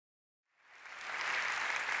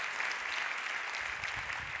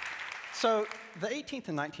So the 18th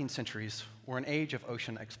and 19th centuries were an age of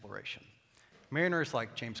ocean exploration. Mariners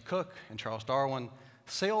like James Cook and Charles Darwin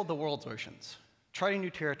sailed the world's oceans, charting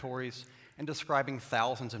new territories and describing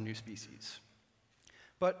thousands of new species.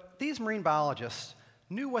 But these marine biologists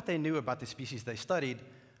knew what they knew about the species they studied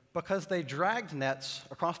because they dragged nets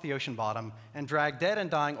across the ocean bottom and dragged dead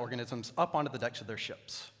and dying organisms up onto the decks of their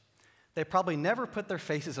ships. They probably never put their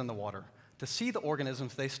faces in the water to see the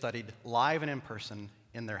organisms they studied live and in person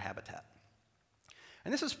in their habitat.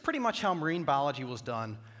 And this is pretty much how marine biology was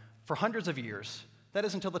done for hundreds of years, that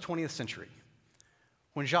is until the 20th century,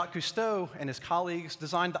 when Jacques Cousteau and his colleagues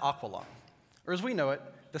designed the aqualung, or as we know it,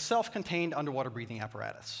 the self-contained underwater breathing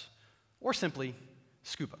apparatus, or simply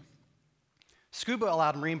scuba. Scuba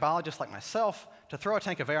allowed marine biologists like myself to throw a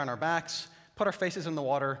tank of air on our backs, put our faces in the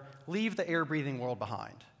water, leave the air-breathing world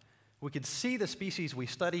behind. We could see the species we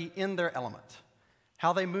study in their element,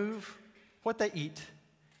 how they move, what they eat,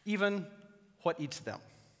 even what eats them.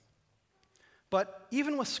 But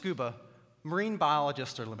even with scuba, marine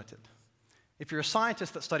biologists are limited. If you're a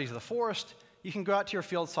scientist that studies the forest, you can go out to your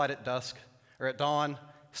field site at dusk or at dawn,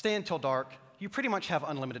 stay until dark. You pretty much have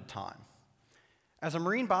unlimited time. As a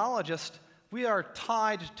marine biologist, we are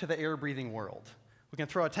tied to the air-breathing world. We can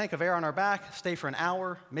throw a tank of air on our back, stay for an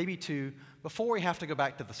hour, maybe two, before we have to go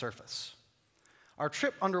back to the surface. Our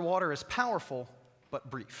trip underwater is powerful,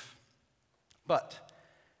 but brief. But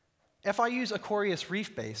FIU's Aquarius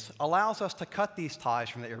Reef Base allows us to cut these ties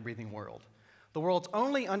from the air-breathing world. The world's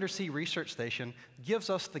only undersea research station gives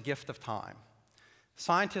us the gift of time.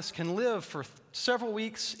 Scientists can live for several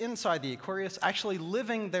weeks inside the Aquarius, actually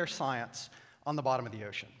living their science on the bottom of the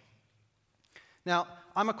ocean. Now,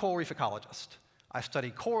 I'm a coral reef ecologist. I study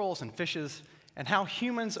corals and fishes and how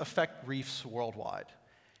humans affect reefs worldwide.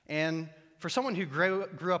 And for someone who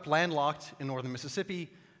grew up landlocked in northern Mississippi,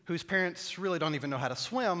 whose parents really don't even know how to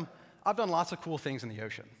swim, I've done lots of cool things in the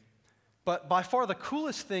ocean. But by far the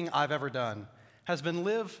coolest thing I've ever done has been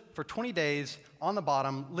live for 20 days on the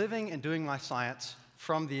bottom, living and doing my science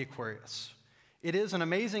from the Aquarius. It is an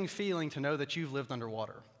amazing feeling to know that you've lived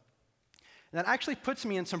underwater. And that actually puts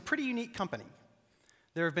me in some pretty unique company.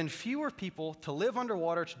 There have been fewer people to live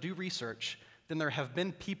underwater to do research than there have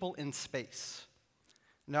been people in space.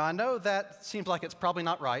 Now, I know that seems like it's probably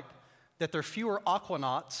not right, that there are fewer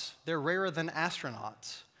aquanauts, they're rarer than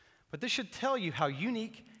astronauts. But this should tell you how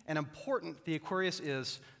unique and important the Aquarius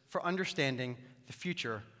is for understanding the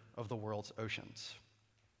future of the world's oceans.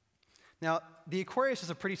 Now, the Aquarius is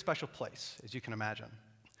a pretty special place, as you can imagine.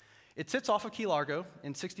 It sits off of Key Largo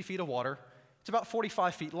in 60 feet of water. It's about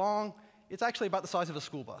 45 feet long. It's actually about the size of a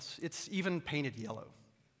school bus. It's even painted yellow.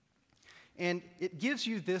 And it gives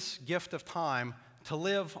you this gift of time to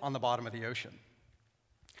live on the bottom of the ocean.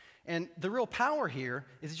 And the real power here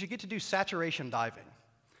is that you get to do saturation diving.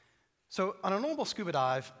 So on a normal scuba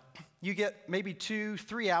dive, you get maybe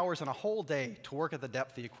 2-3 hours in a whole day to work at the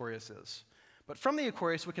depth the Aquarius is. But from the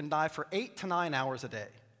Aquarius, we can dive for 8 to 9 hours a day.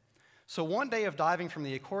 So one day of diving from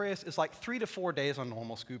the Aquarius is like 3 to 4 days on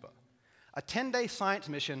normal scuba. A 10-day science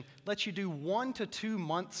mission lets you do 1 to 2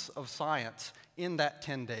 months of science in that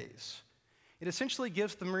 10 days. It essentially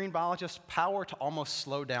gives the marine biologist power to almost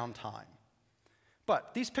slow down time.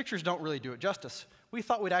 But these pictures don't really do it justice. We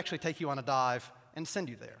thought we'd actually take you on a dive and send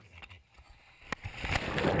you there.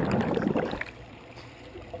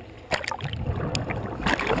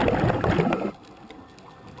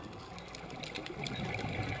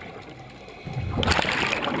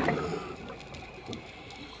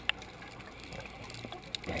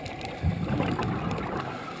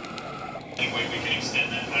 Any way we can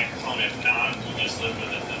extend that microphone? If not, we'll just live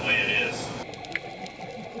with it the way it is.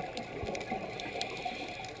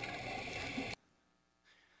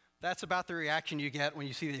 That's about the reaction you get when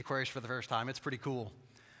you see the Aquarius for the first time. It's pretty cool.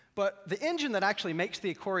 But the engine that actually makes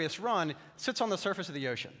the Aquarius run sits on the surface of the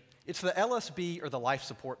ocean. It's the LSB, or the life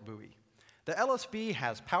support buoy. The LSB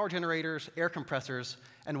has power generators, air compressors,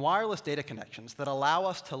 and wireless data connections that allow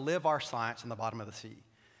us to live our science in the bottom of the sea.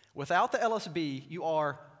 Without the LSB, you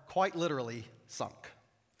are quite literally sunk.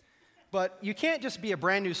 But you can't just be a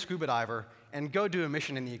brand new scuba diver and go do a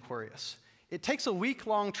mission in the Aquarius. It takes a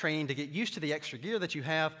week-long training to get used to the extra gear that you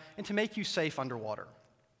have and to make you safe underwater.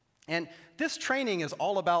 And this training is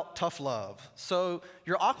all about tough love. So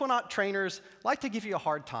your aquanaut trainers like to give you a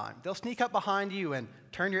hard time. They'll sneak up behind you and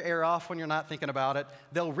turn your air off when you're not thinking about it.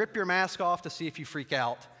 They'll rip your mask off to see if you freak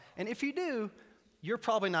out. And if you do, you're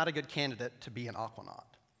probably not a good candidate to be an aquanaut.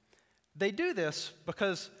 They do this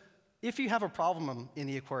because if you have a problem in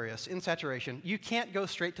the Aquarius, in saturation, you can't go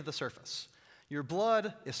straight to the surface. Your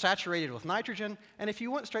blood is saturated with nitrogen, and if you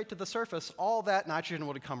went straight to the surface, all that nitrogen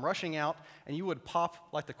would come rushing out, and you would pop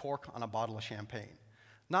like the cork on a bottle of champagne.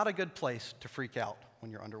 Not a good place to freak out when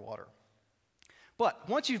you're underwater. But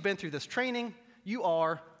once you've been through this training, you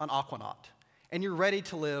are an aquanaut, and you're ready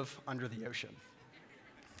to live under the ocean.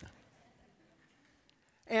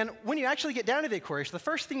 And when you actually get down to the Aquarius, the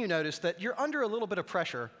first thing you notice that you're under a little bit of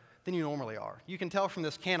pressure than you normally are. You can tell from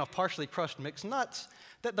this can of partially crushed mixed nuts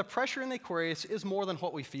that the pressure in the Aquarius is more than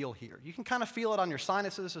what we feel here. You can kind of feel it on your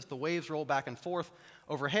sinuses as the waves roll back and forth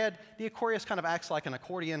overhead. The Aquarius kind of acts like an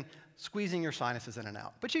accordion, squeezing your sinuses in and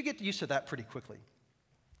out. But you get used to that pretty quickly.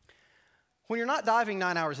 When you're not diving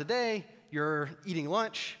 9 hours a day, you're eating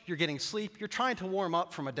lunch, you're getting sleep, you're trying to warm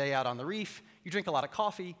up from a day out on the reef, you drink a lot of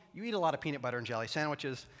coffee, you eat a lot of peanut butter and jelly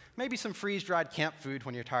sandwiches, maybe some freeze-dried camp food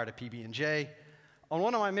when you're tired of PB&J. On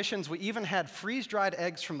one of my missions, we even had freeze-dried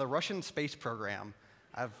eggs from the Russian space program.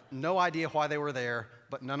 I have no idea why they were there,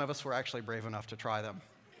 but none of us were actually brave enough to try them.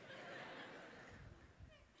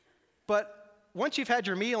 But once you've had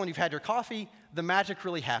your meal and you've had your coffee, the magic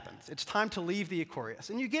really happens. It's time to leave the Aquarius.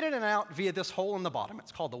 And you get in and out via this hole in the bottom.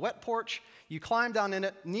 It's called the wet porch. You climb down in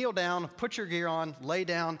it, kneel down, put your gear on, lay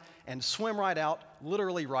down, and swim right out,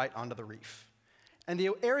 literally right onto the reef. And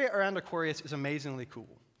the area around Aquarius is amazingly cool.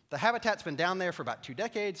 The habitat's been down there for about 2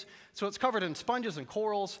 decades, so it's covered in sponges and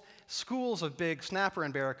corals, schools of big snapper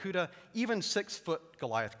and barracuda, even 6-foot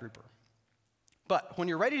Goliath grouper. But when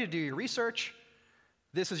you're ready to do your research,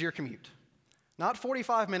 this is your commute. Not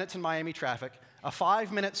 45 minutes in Miami traffic, a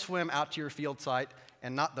 5-minute swim out to your field site,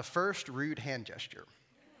 and not the first rude hand gesture.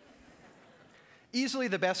 Easily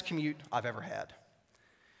the best commute I've ever had.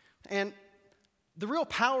 And the real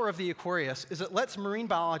power of the Aquarius is it lets marine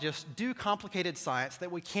biologists do complicated science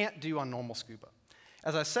that we can't do on normal scuba.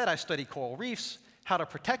 As I said, I study coral reefs, how to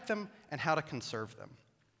protect them, and how to conserve them.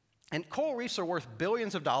 And coral reefs are worth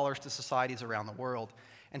billions of dollars to societies around the world.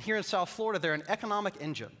 And here in South Florida, they're an economic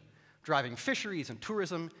engine, driving fisheries and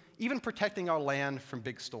tourism, even protecting our land from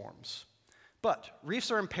big storms. But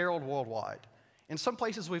reefs are imperiled worldwide. In some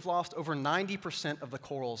places, we've lost over 90% of the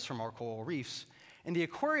corals from our coral reefs. And the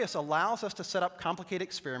Aquarius allows us to set up complicated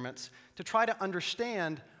experiments to try to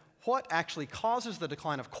understand what actually causes the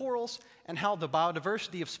decline of corals and how the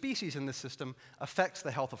biodiversity of species in this system affects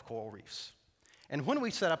the health of coral reefs. And when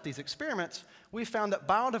we set up these experiments, we found that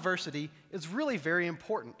biodiversity is really very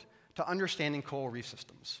important to understanding coral reef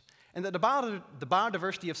systems. And that the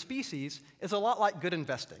biodiversity of species is a lot like good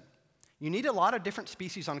investing. You need a lot of different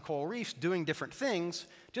species on coral reefs doing different things,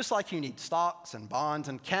 just like you need stocks and bonds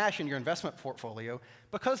and cash in your investment portfolio,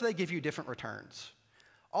 because they give you different returns.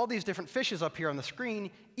 All these different fishes up here on the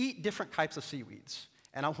screen eat different types of seaweeds.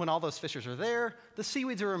 And when all those fishes are there, the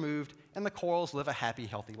seaweeds are removed and the corals live a happy,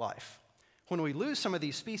 healthy life. When we lose some of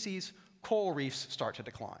these species, coral reefs start to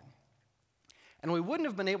decline. And we wouldn't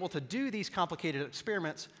have been able to do these complicated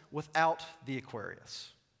experiments without the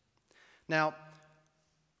Aquarius. Now,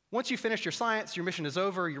 once you finish your science, your mission is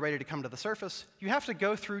over, you're ready to come to the surface, you have to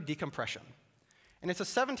go through decompression. And it's a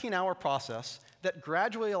 17-hour process that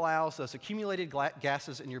gradually allows those accumulated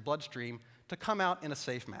gases in your bloodstream to come out in a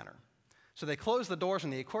safe manner. So they close the doors in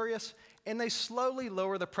the Aquarius, and they slowly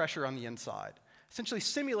lower the pressure on the inside, essentially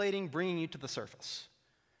simulating bringing you to the surface.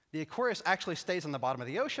 The Aquarius actually stays on the bottom of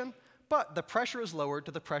the ocean, but the pressure is lowered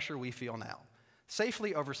to the pressure we feel now,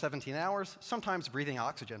 safely over 17 hours, sometimes breathing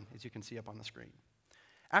oxygen, as you can see up on the screen.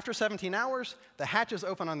 After 17 hours, the hatches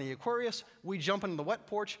open on the Aquarius, we jump into the wet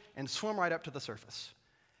porch and swim right up to the surface.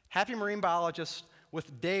 Happy marine biologists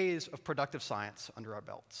with days of productive science under our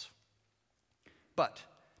belts. But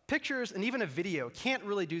pictures and even a video can't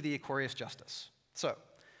really do the Aquarius justice. So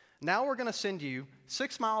now we're going to send you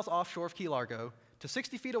 6 miles offshore of Key Largo to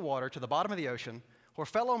 60 feet of water to the bottom of the ocean, where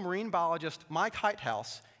fellow marine biologist Mike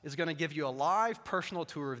Heithaus is going to give you a live personal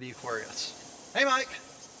tour of the Aquarius. Hey, Mike.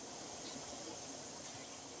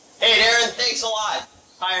 Hey, Deron, thanks a lot.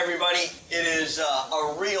 Hi, everybody. It is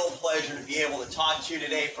a real pleasure to be able to talk to you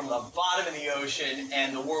today from the bottom of the ocean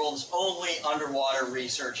and the world's only underwater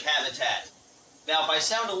research habitat. Now, if I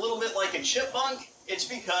sound a little bit like a chipmunk, it's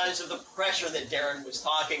because of the pressure that Deron was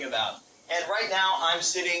talking about. And right now, I'm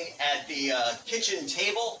sitting at the kitchen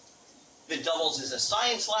table that doubles as a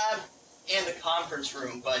science lab and a conference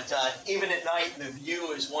room. But even at night, the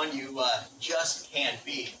view is one you just can't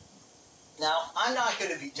beat. Now, I'm not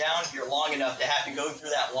going to be down here long enough to have to go through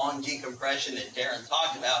that long decompression that Deron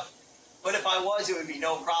talked about. But if I was, it would be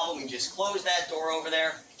no problem. We just close that door over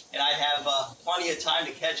there, and I'd have plenty of time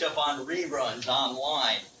to catch up on reruns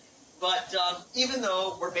online. But even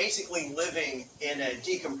though we're basically living in a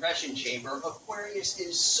decompression chamber, Aquarius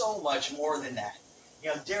is so much more than that.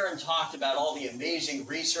 Deron talked about all the amazing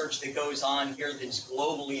research that goes on here that's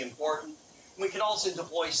globally important. We can also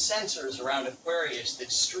deploy sensors around Aquarius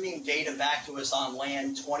that stream data back to us on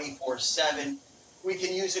land 24/7. We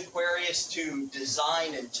can use Aquarius to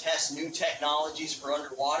design and test new technologies for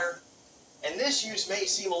underwater. And this use may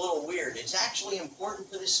seem a little weird. It's actually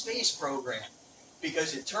important for the space program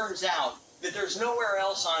because it turns out that there's nowhere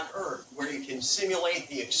else on Earth where you can simulate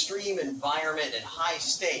the extreme environment and high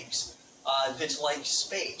stakes that's like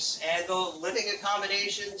space. And the living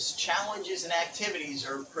accommodations, challenges, and activities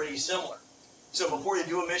are pretty similar. So before you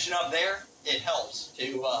do a mission up there, it helps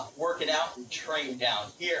to work it out and train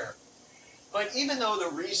down here. But even though the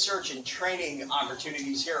research and training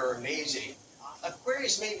opportunities here are amazing,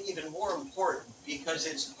 Aquarius may be even more important because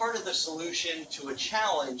it's part of the solution to a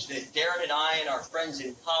challenge that Deron and I and our friends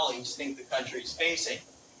and colleagues think the country is facing.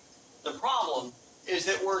 The problem is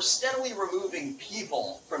that we're steadily removing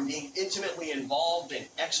people from being intimately involved in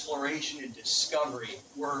exploration and discovery.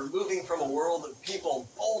 We're moving from a world of people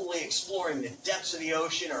boldly exploring the depths of the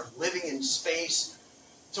ocean or living in space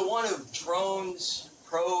to one of drones,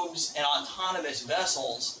 probes, and autonomous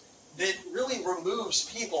vessels that really removes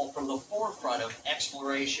people from the forefront of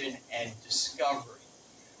exploration and discovery.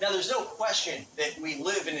 Now, there's no question that we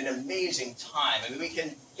live in an amazing time. I mean, we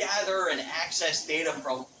can gather and access data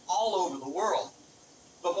from all over the world.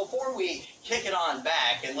 But before we kick it on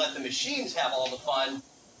back and let the machines have all the fun,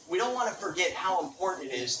 we don't want to forget how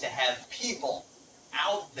important it is to have people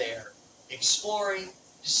out there exploring,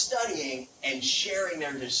 studying, and sharing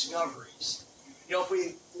their discoveries. If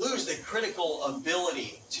we lose the critical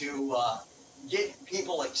ability to get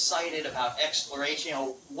people excited about exploration,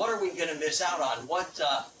 what are we going to miss out on? What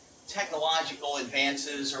technological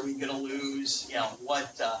advances are we going to lose?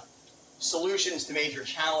 What solutions to major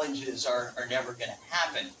challenges are never going to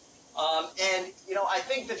happen? I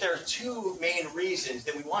think that there are two main reasons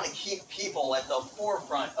that we want to keep people at the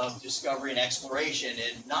forefront of discovery and exploration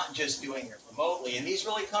and not just doing it remotely. And these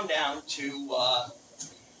really come down to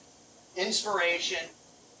inspiration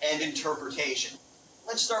and interpretation.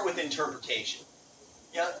 Let's start with interpretation.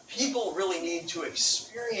 People really need to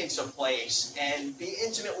experience a place and be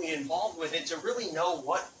intimately involved with it to really know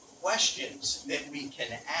what questions that we can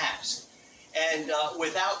ask. And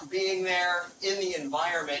without being there in the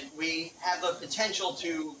environment, we have the potential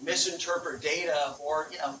to misinterpret data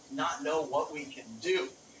or not know what we can do.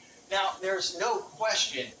 Now, there's no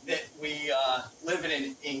question that we live in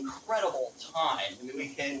an incredible time. I mean, we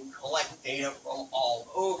can collect data from all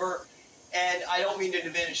over. And I don't mean to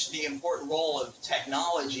diminish the important role of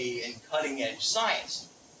technology in cutting-edge science.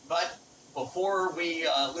 But before we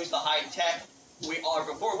lose the high tech, with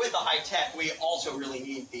the high tech, we also really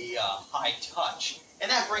need the high touch. And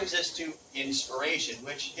that brings us to inspiration,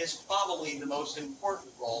 which is probably the most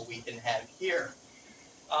important role we can have here.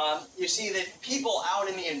 You see that people out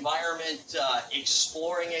in the environment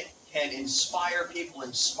exploring it can inspire people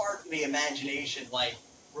and spark the imagination like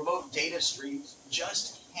remote data streams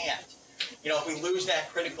just can't. If we lose that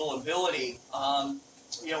critical ability,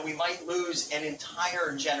 we might lose an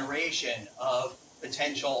entire generation of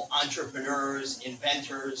potential entrepreneurs,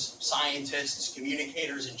 inventors, scientists,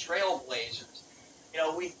 communicators, and trailblazers.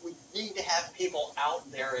 We need to have people out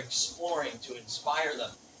there exploring to inspire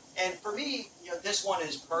them. And for me, this one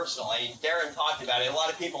is personal. Deron talked about it. A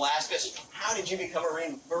lot of people ask us, how did you become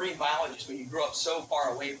a marine biologist when you grew up so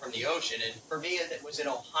far away from the ocean? And for me, it was in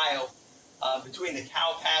Ohio, between the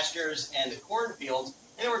cow pastures and the cornfields.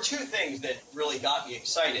 And there were two things that really got me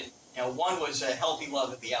excited. One was a healthy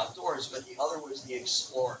love of the outdoors, but the other was the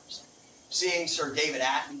explorers. Seeing Sir David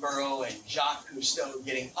Attenborough and Jacques Cousteau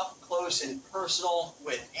getting up close and personal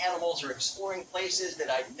with animals or exploring places that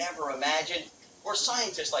I'd never imagined, or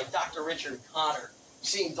scientists like Dr. Richard Connor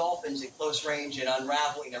seeing dolphins at close range and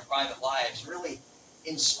unraveling their private lives really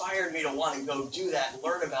inspired me to want to go do that and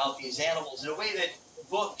learn about these animals in a way that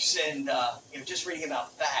books and just reading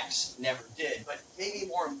about facts never did. But maybe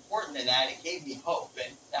more important than that, it gave me hope.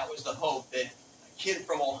 And that was the hope that a kid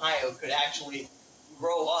from Ohio could actually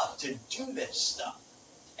grow up to do this stuff.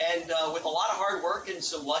 And with a lot of hard work and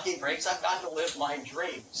some lucky breaks, I've gotten to live my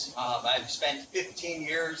dreams. I've spent 15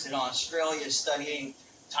 years in Australia studying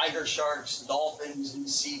tiger sharks, dolphins, and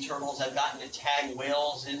sea turtles. I've gotten to tag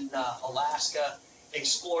whales in Alaska,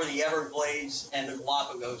 explore the Everglades and the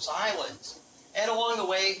Galapagos Islands. And along the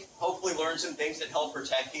way, hopefully learn some things that help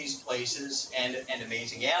protect these places and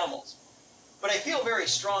amazing animals. But I feel very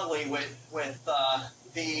strongly with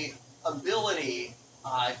the ability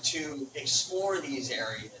to explore these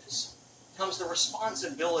areas comes the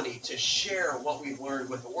responsibility to share what we've learned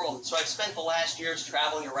with the world. And so I've spent the last years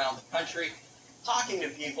traveling around the country, talking to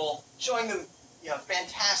people, showing them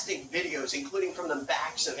fantastic videos, including from the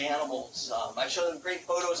backs of animals. I show them great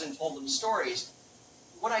photos and told them stories.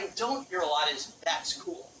 What I don't hear a lot is, that's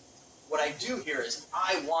cool. What I do hear is,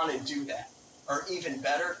 I want to do that. Or even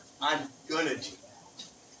better, I'm going to do that.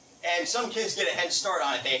 And some kids get a head start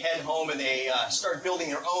on it. They head home and they start building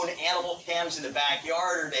their own animal cams in the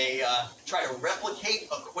backyard, or they try to replicate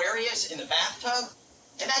Aquarius in the bathtub.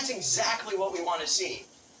 And that's exactly what we want to see.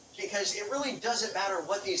 Because it really doesn't matter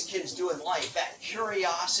what these kids do in life. That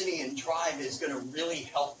curiosity and drive is going to really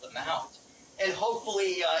help them out. And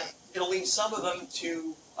hopefully it'll lead some of them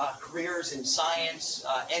to careers in science,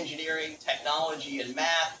 engineering, technology, and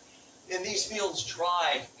math. And these fields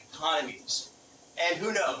drive economies. And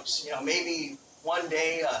who knows, maybe one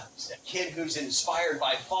day a kid who's inspired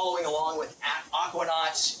by following along with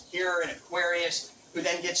aquanauts here in Aquarius, who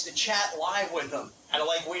then gets to chat live with them, kind of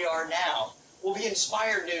like we are now, will be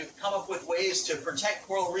inspired to come up with ways to protect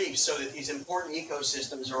coral reefs so that these important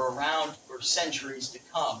ecosystems are around for centuries to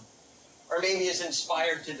come. Or maybe is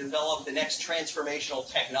inspired to develop the next transformational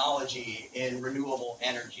technology in renewable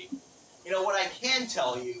energy. What I can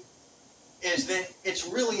tell you is that it's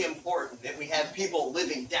really important that we have people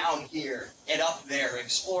living down here and up there,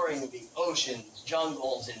 exploring the oceans,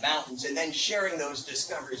 jungles, and mountains, and then sharing those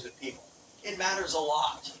discoveries with people. It matters a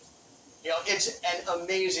lot. It's an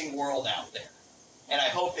amazing world out there. And I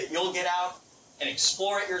hope that you'll get out and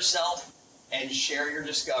explore it yourself and share your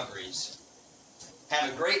discoveries.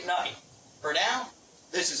 Have a great night. For now,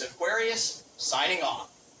 this is Aquarius signing off.